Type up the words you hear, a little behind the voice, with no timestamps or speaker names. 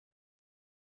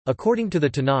According to the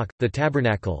Tanakh, the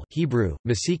tabernacle Hebrew,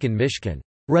 Masikan Mishkan,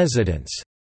 residence,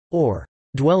 or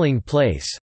dwelling place,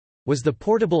 was the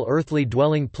portable earthly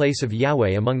dwelling place of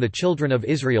Yahweh among the children of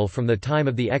Israel from the time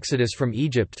of the Exodus from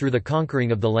Egypt through the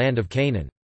conquering of the land of Canaan.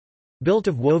 Built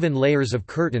of woven layers of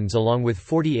curtains along with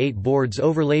 48 boards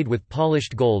overlaid with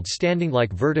polished gold standing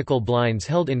like vertical blinds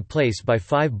held in place by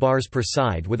 5 bars per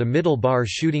side with a middle bar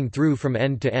shooting through from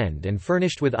end to end and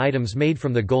furnished with items made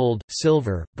from the gold,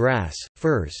 silver, brass,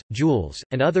 furs, jewels,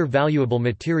 and other valuable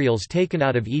materials taken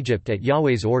out of Egypt at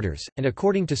Yahweh's orders, and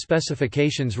according to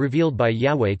specifications revealed by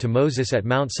Yahweh to Moses at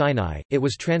Mount Sinai, it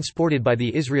was transported by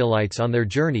the Israelites on their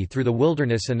journey through the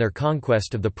wilderness and their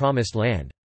conquest of the Promised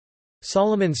Land.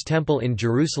 Solomon's Temple in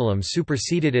Jerusalem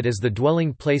superseded it as the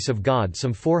dwelling place of God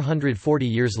some 440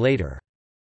 years later.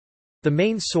 The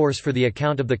main source for the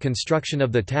account of the construction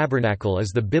of the tabernacle is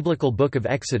the biblical book of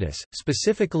Exodus,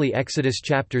 specifically Exodus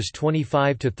chapters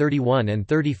 25–31 and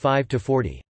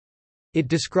 35–40. It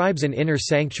describes an inner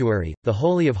sanctuary, the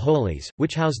Holy of Holies,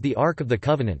 which housed the Ark of the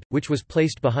Covenant, which was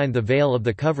placed behind the veil of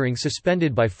the covering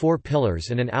suspended by 4 pillars,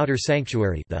 and an outer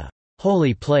sanctuary, the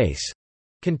Holy Place,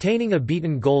 containing a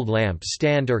beaten gold lamp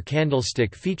stand or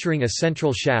candlestick featuring a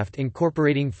central shaft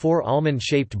incorporating 4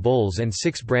 almond-shaped bowls and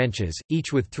 6 branches,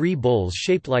 each with 3 bowls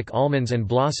shaped like almonds and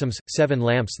blossoms, 7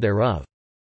 lamps thereof.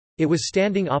 It was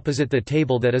standing opposite the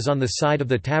table that is on the side of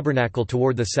the tabernacle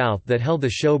toward the south that held the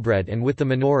showbread, and with the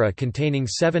menorah containing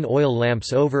 7 oil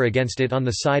lamps over against it on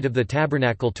the side of the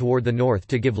tabernacle toward the north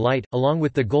to give light, along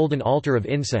with the golden altar of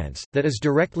incense, that is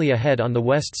directly ahead on the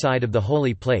west side of the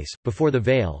holy place, before the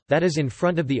veil, that is in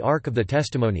front of the Ark of the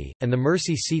Testimony, and the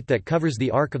mercy seat that covers the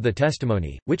Ark of the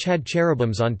Testimony, which had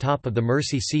cherubims on top of the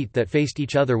mercy seat that faced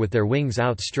each other with their wings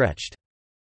outstretched.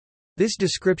 This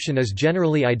description is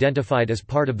generally identified as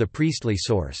part of the priestly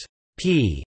source,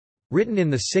 p. written in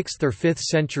the 6th or 5th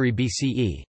century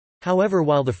BCE. However,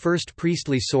 while the first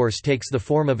priestly source takes the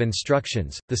form of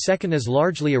instructions, the second is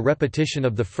largely a repetition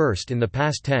of the first in the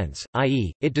past tense,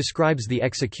 i.e., it describes the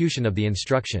execution of the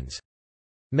instructions.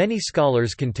 Many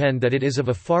scholars contend that it is of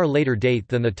a far later date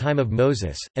than the time of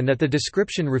Moses, and that the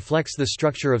description reflects the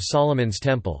structure of Solomon's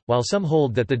temple, while some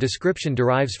hold that the description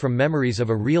derives from memories of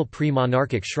a real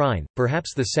pre-monarchic shrine,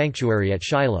 perhaps the sanctuary at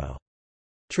Shiloh.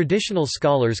 Traditional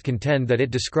scholars contend that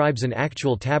it describes an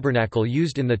actual tabernacle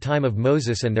used in the time of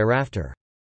Moses and thereafter.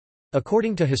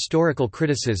 According to historical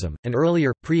criticism, an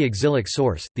earlier, pre-exilic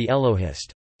source, the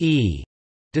Elohist E,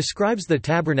 describes the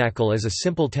tabernacle as a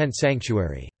simple tent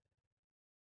sanctuary.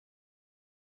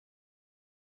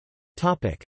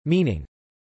 Meaning.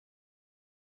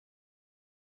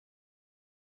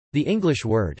 The English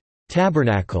word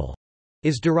tabernacle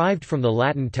is derived from the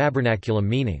Latin tabernaculum,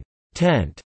 meaning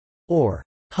tent or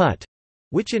hut,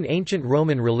 which in ancient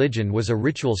Roman religion was a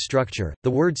ritual structure. The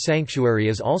word sanctuary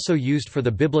is also used for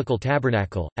the biblical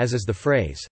tabernacle, as is the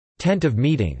phrase tent of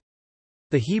meeting.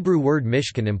 The Hebrew word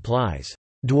mishkan implies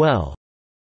dwell,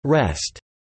 rest,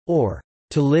 or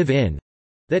to live in,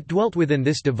 that dwelt within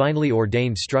this divinely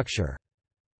ordained structure.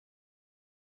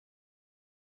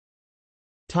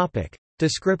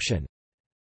 Description.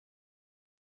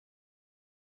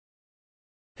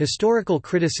 Historical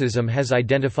criticism has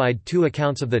identified 2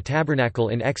 accounts of the tabernacle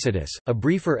in Exodus, a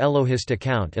briefer Elohist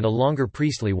account and a longer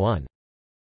priestly one.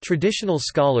 Traditional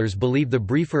scholars believe the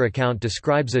briefer account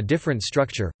describes a different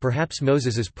structure, perhaps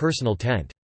Moses's personal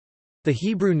tent. The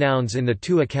Hebrew nouns in the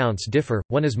 2 accounts differ,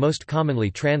 one is most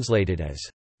commonly translated as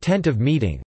tent of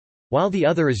meeting, while the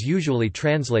other is usually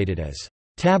translated as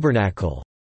tabernacle.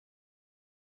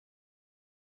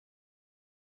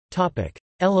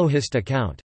 Elohist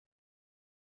account.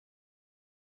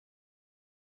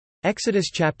 Exodus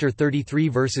chapter 33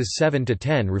 verses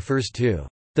 7–10 refers to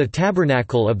the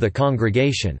tabernacle of the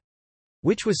congregation,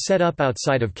 which was set up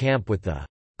outside of camp with the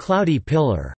cloudy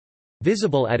pillar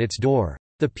visible at its door.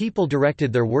 The people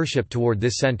directed their worship toward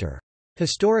this center.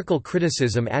 Historical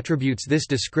criticism attributes this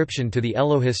description to the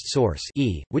Elohist source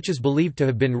E, which is believed to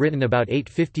have been written about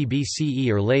 850 BCE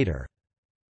or later.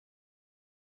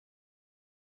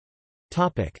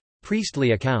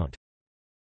 Priestly account.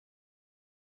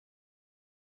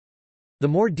 The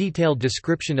more detailed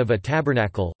description of a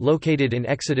tabernacle, located in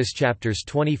Exodus chapters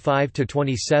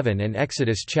 25–27 and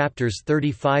Exodus chapters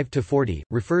 35–40,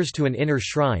 refers to an inner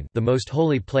shrine, the most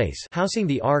holy place, housing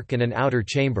the ark, and an outer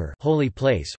chamber, holy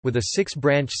place, with a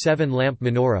 6-branch 7-lamp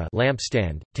menorah,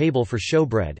 lampstand, table for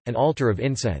showbread, and altar of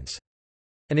incense.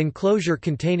 An enclosure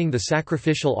containing the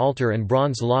sacrificial altar and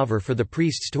bronze laver for the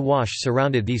priests to wash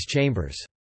surrounded these chambers.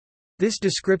 This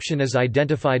description is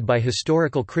identified by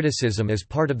historical criticism as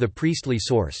part of the priestly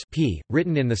source P,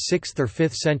 written in the 6th or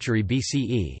 5th century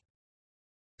BCE.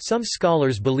 Some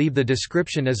scholars believe the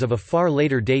description is of a far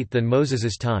later date than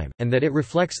Moses's time, and that it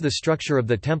reflects the structure of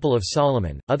the Temple of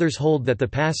Solomon. Others hold that the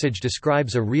passage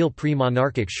describes a real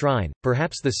pre-monarchic shrine,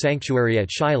 perhaps the sanctuary at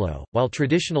Shiloh, while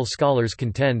traditional scholars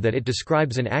contend that it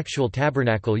describes an actual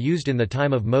tabernacle used in the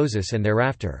time of Moses and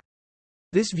thereafter.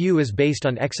 This view is based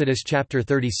on Exodus chapter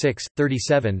 36,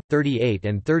 37, 38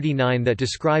 and 39 that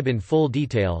describe in full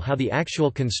detail how the actual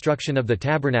construction of the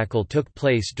tabernacle took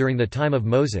place during the time of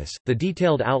Moses. The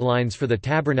detailed outlines for the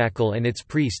tabernacle and its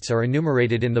priests are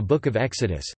enumerated in the book of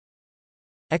Exodus.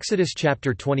 Exodus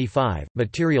chapter 25,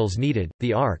 materials needed,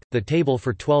 the ark, the table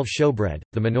for 12 showbread,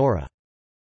 the menorah.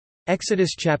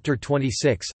 Exodus chapter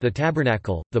 26, the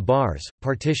tabernacle, the bars,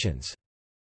 partitions.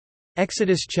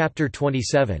 Exodus chapter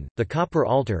 27, the copper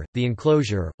altar, the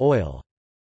enclosure, oil.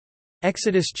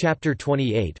 Exodus chapter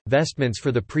 28, vestments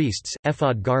for the priests,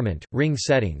 ephod garment, ring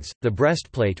settings, the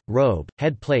breastplate, robe,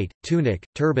 head plate, tunic,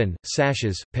 turban,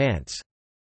 sashes, pants.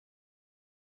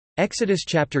 Exodus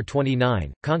chapter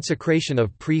 29, consecration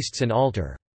of priests and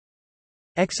altar.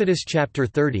 Exodus chapter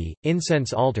 30,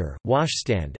 incense altar,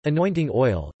 washstand, anointing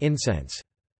oil, incense.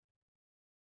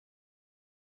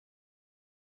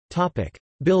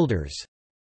 Builders.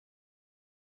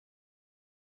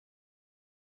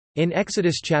 In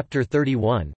Exodus chapter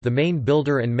 31, the main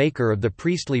builder and maker of the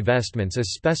priestly vestments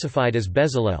is specified as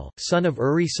Bezalel, son of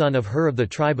Uri son of Hur of the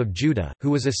tribe of Judah, who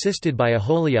was assisted by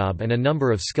Aholiab and a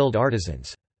number of skilled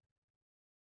artisans.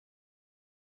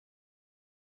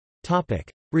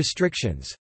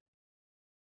 Restrictions.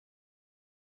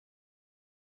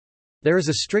 There is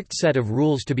a strict set of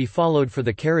rules to be followed for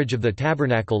the carriage of the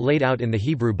tabernacle laid out in the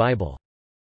Hebrew Bible.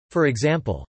 For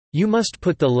example, you must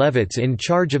put the Levites in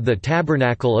charge of the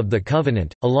tabernacle of the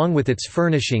covenant, along with its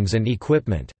furnishings and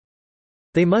equipment.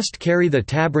 They must carry the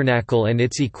tabernacle and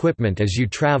its equipment as you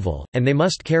travel, and they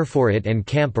must care for it and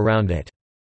camp around it.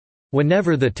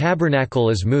 Whenever the tabernacle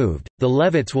is moved, the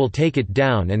Levites will take it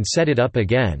down and set it up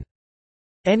again.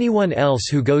 Anyone else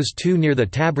who goes too near the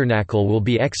tabernacle will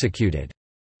be executed.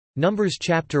 Numbers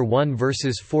chapter 1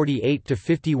 verses 48 to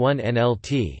 51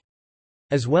 NLT.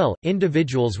 As well,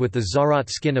 individuals with the Zarat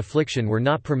skin affliction were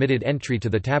not permitted entry to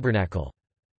the tabernacle.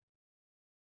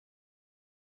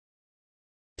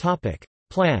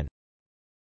 Plan.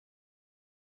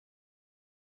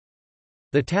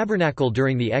 The tabernacle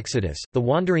during the Exodus, the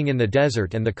wandering in the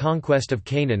desert and the conquest of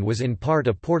Canaan was in part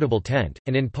a portable tent,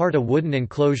 and in part a wooden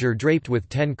enclosure draped with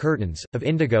 10 curtains, of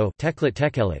indigo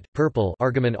purple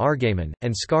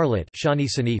and scarlet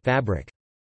fabric.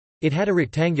 It had a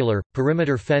rectangular,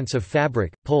 perimeter fence of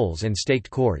fabric, poles and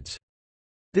staked cords.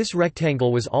 This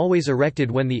rectangle was always erected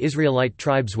when the Israelite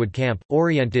tribes would camp,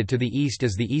 oriented to the east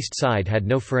as the east side had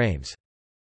no frames.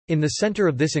 In the center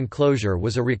of this enclosure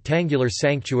was a rectangular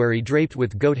sanctuary draped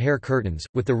with goat hair curtains,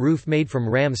 with the roof made from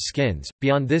ram's skins.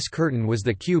 Beyond this curtain was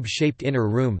the cube-shaped inner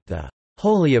room, the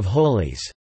Holy of Holies.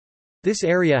 This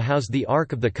area housed the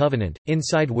Ark of the Covenant,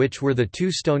 inside which were the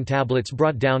 2 stone tablets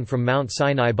brought down from Mount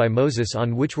Sinai by Moses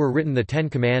on which were written the 10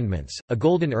 Commandments, a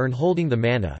golden urn holding the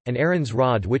manna, and Aaron's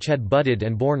rod which had budded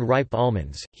and borne ripe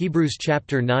almonds. Hebrews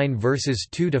chapter 9 verses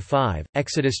 2-5,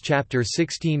 Exodus chapter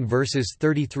 16 verses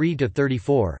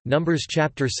 33-34, Numbers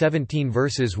chapter 17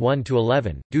 verses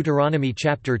 1-11, Deuteronomy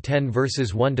chapter 10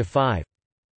 verses 1-5.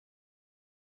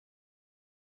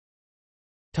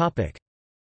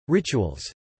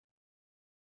 Rituals.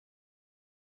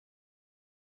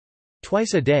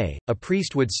 Twice a day, a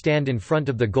priest would stand in front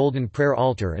of the golden prayer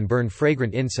altar and burn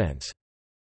fragrant incense.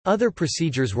 Other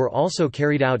procedures were also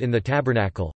carried out in the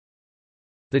tabernacle.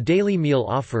 The daily meal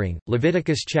offering,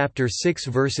 Leviticus chapter 6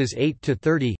 verses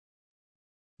 8-30.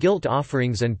 Guilt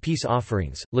offerings and peace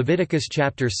offerings, Leviticus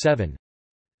chapter 7.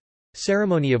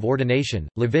 Ceremony of ordination,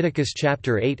 Leviticus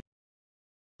chapter 8.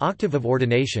 Octave of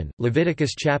ordination,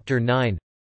 Leviticus chapter 9.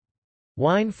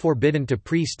 Wine forbidden to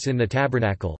priests in the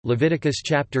tabernacle, Leviticus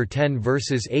chapter 10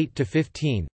 verses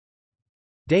 8-15.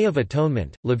 Day of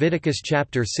Atonement, Leviticus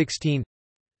chapter 16.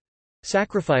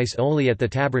 Sacrifice only at the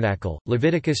tabernacle,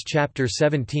 Leviticus chapter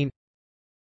 17.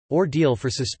 Ordeal for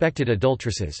suspected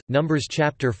adulteresses, Numbers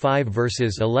chapter 5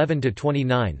 verses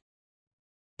 11-29.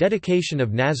 Dedication of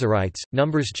Nazirites,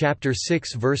 Numbers chapter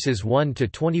 6 verses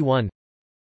 1-21.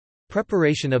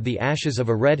 Preparation of the ashes of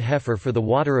a red heifer for the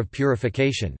water of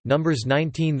purification, Numbers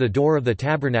 19. The door of the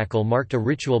tabernacle marked a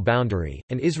ritual boundary.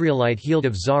 An Israelite healed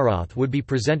of Zaroth would be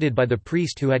presented by the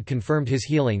priest who had confirmed his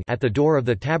healing at the door of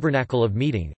the tabernacle of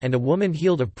meeting, and a woman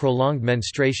healed of prolonged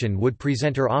menstruation would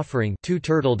present her offering, 2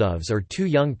 turtledoves or 2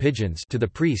 young pigeons, to the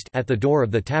priest at the door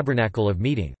of the tabernacle of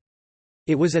meeting.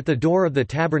 It was at the door of the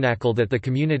tabernacle that the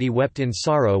community wept in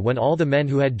sorrow when all the men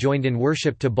who had joined in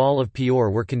worship to Baal of Peor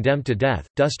were condemned to death.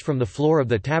 Dust from the floor of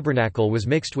the tabernacle was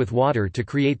mixed with water to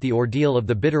create the ordeal of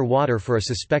the bitter water for a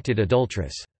suspected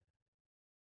adulteress.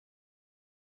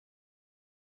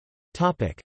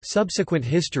 Subsequent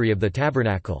history of the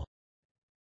tabernacle.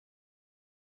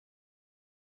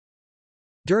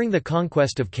 During the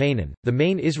conquest of Canaan, the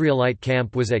main Israelite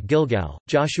camp was at Gilgal,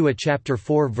 Joshua chapter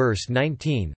 4 verse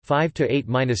 19,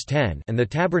 5-8-10, and the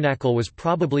tabernacle was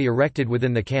probably erected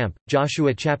within the camp,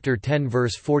 Joshua chapter 10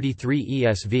 verse 43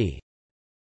 ESV.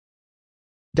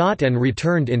 And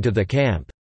returned into the camp.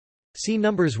 See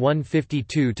Numbers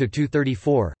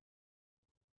 152-234.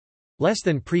 Less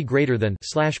than pre greater than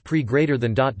 / pre greater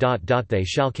than ... They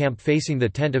shall camp facing the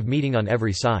tent of meeting on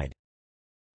every side.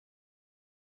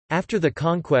 After the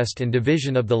conquest and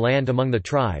division of the land among the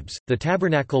tribes, the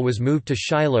tabernacle was moved to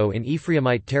Shiloh in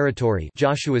Ephraimite territory,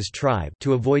 Joshua's tribe,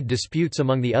 to avoid disputes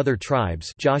among the other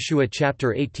tribes. Joshua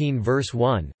chapter 18 verse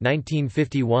 1,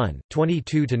 1951,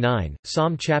 22-9,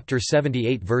 Psalm chapter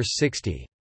 78 verse 60.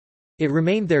 It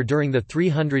remained there during the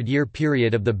 300-year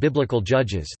period of the biblical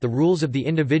judges. The rules of the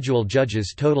individual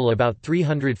judges total about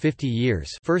 350 years.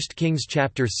 1 Kings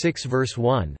chapter 6 verse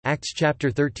 1, Acts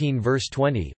chapter 13 verse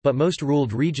 20, but most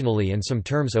ruled regionally and some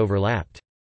terms overlapped.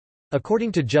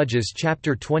 According to Judges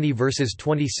chapter 20 verses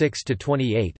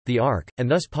 26-28, the ark, and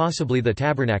thus possibly the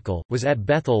tabernacle, was at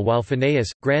Bethel while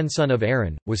Phinehas, grandson of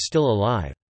Aaron, was still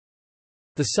alive.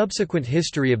 The subsequent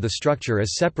history of the structure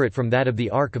is separate from that of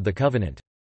the Ark of the Covenant.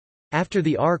 After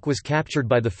the ark was captured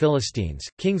by the Philistines,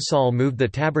 King Saul moved the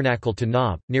tabernacle to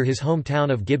Nob, near his hometown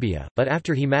of Gibeah, but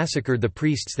after he massacred the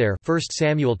priests there 1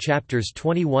 Samuel chapters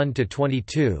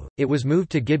 21-22, it was moved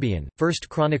to Gibeon, 1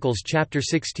 Chronicles chapter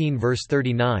 16 verse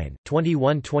 39,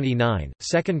 21-29,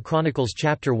 2 Chronicles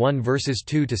chapter 1 verses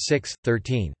 2-6,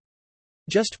 13.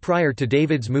 Just prior to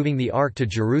David's moving the ark to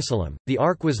Jerusalem, the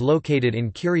ark was located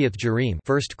in Kiriath Jearim,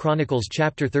 1 Chronicles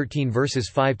chapter 13 verses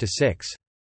 5-6.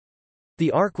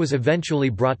 The ark was eventually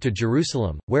brought to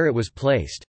Jerusalem, where it was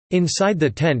placed inside the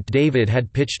tent David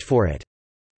had pitched for it.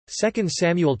 2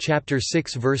 Samuel chapter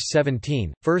 6 verse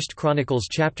 17, 1 Chronicles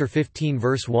chapter 15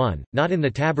 verse 1, not in the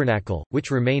tabernacle,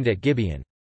 which remained at Gibeon.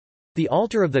 The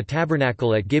altar of the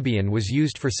tabernacle at Gibeon was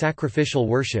used for sacrificial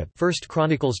worship. 1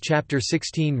 Chronicles chapter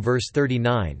 16 verse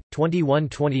 39,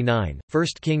 21-29, 1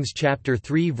 Kings chapter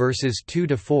 3 verses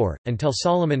 2-4, until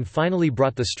Solomon finally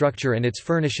brought the structure and its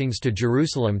furnishings to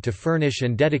Jerusalem to furnish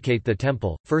and dedicate the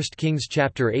temple. 1 Kings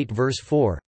chapter 8 verse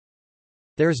 4.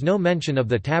 There is no mention of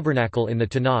the tabernacle in the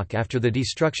Tanakh after the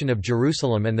destruction of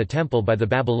Jerusalem and the temple by the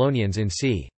Babylonians in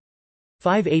c.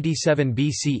 587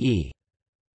 BCE.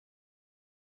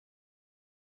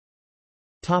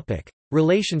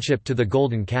 Relationship to the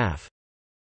golden calf.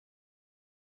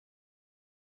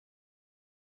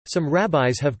 Some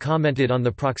rabbis have commented on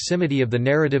the proximity of the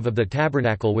narrative of the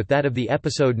tabernacle with that of the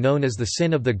episode known as the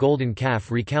sin of the golden calf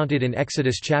recounted in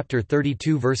Exodus chapter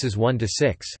 32 verses 1-6.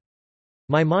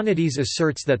 Maimonides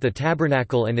asserts that the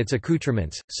tabernacle and its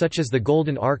accoutrements, such as the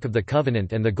golden ark of the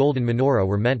covenant and the golden menorah,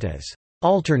 were meant as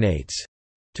alternates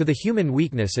to the human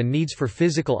weakness and needs for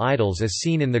physical idols as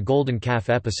seen in the golden calf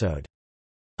episode.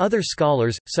 Other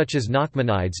scholars, such as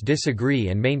Nachmanides, disagree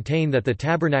and maintain that the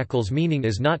tabernacle's meaning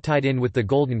is not tied in with the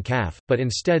golden calf, but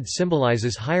instead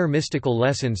symbolizes higher mystical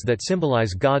lessons that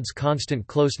symbolize God's constant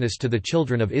closeness to the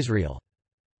children of Israel.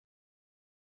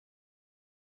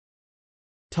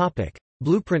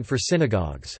 Blueprint for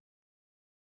synagogues.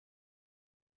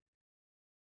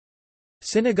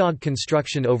 Synagogue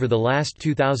construction over the last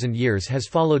 2,000 years has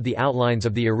followed the outlines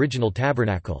of the original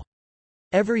tabernacle.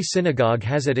 Every synagogue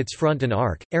has at its front an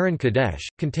ark, Aron Kadesh,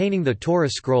 containing the Torah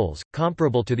scrolls,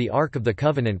 comparable to the Ark of the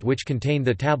Covenant which contained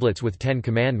the tablets with 10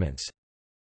 commandments.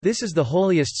 This is the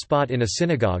holiest spot in a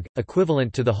synagogue,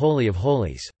 equivalent to the Holy of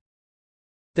Holies.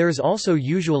 There is also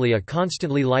usually a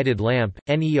constantly lighted lamp,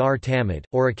 ner tamid,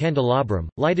 or a candelabrum,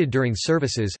 lighted during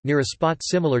services, near a spot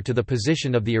similar to the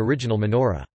position of the original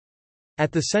menorah.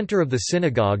 At the center of the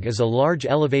synagogue is a large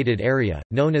elevated area,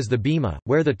 known as the bima,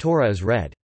 where the Torah is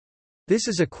read. This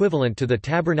is equivalent to the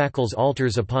tabernacle's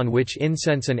altars upon which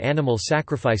incense and animal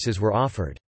sacrifices were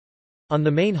offered. On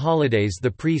the main holidays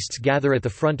the priests gather at the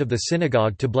front of the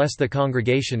synagogue to bless the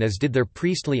congregation as did their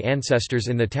priestly ancestors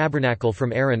in the tabernacle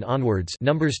from Aaron onwards.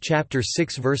 Numbers chapter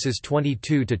 6 verses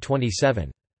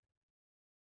 22-27.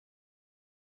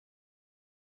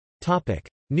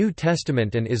 New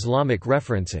Testament and Islamic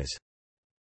references.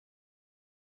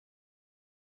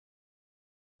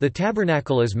 The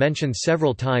tabernacle is mentioned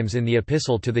several times in the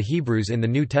Epistle to the Hebrews in the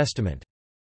New Testament.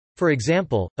 For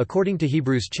example, according to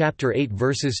Hebrews chapter 8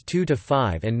 verses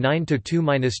 2-5 and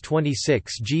 9-2-26,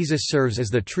 Jesus serves as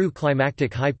the true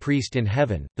climactic high priest in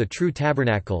heaven, the true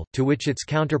tabernacle, to which its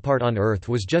counterpart on earth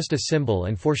was just a symbol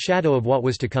and foreshadow of what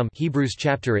was to come. Hebrews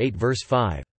chapter 8 verse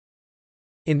 5.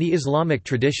 In the Islamic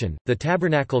tradition, the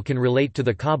tabernacle can relate to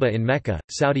the Kaaba in Mecca,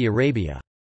 Saudi Arabia.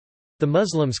 The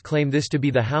Muslims claim this to be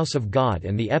the house of God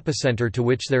and the epicenter to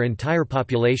which their entire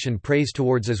population prays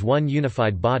towards as one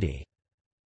unified body.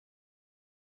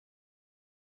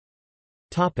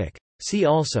 See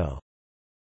also: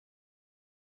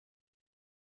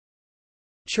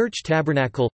 Church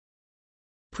tabernacle,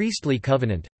 Priestly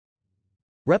covenant,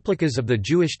 Replicas of the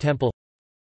Jewish temple,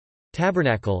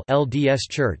 Tabernacle LDS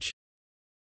Church,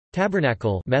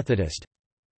 Tabernacle Methodist.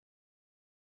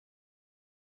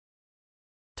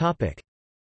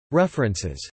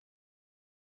 References.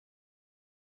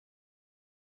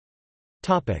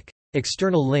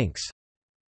 External links.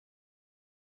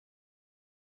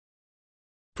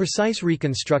 Precise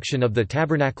reconstruction of the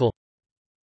tabernacle,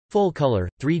 full-color,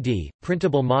 3D,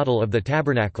 printable model of the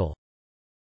tabernacle,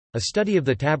 a study of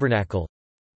the tabernacle,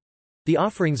 the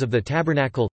offerings of the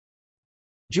tabernacle,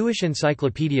 Jewish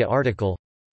Encyclopedia article,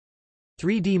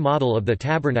 3D model of the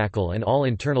tabernacle and all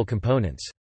internal components.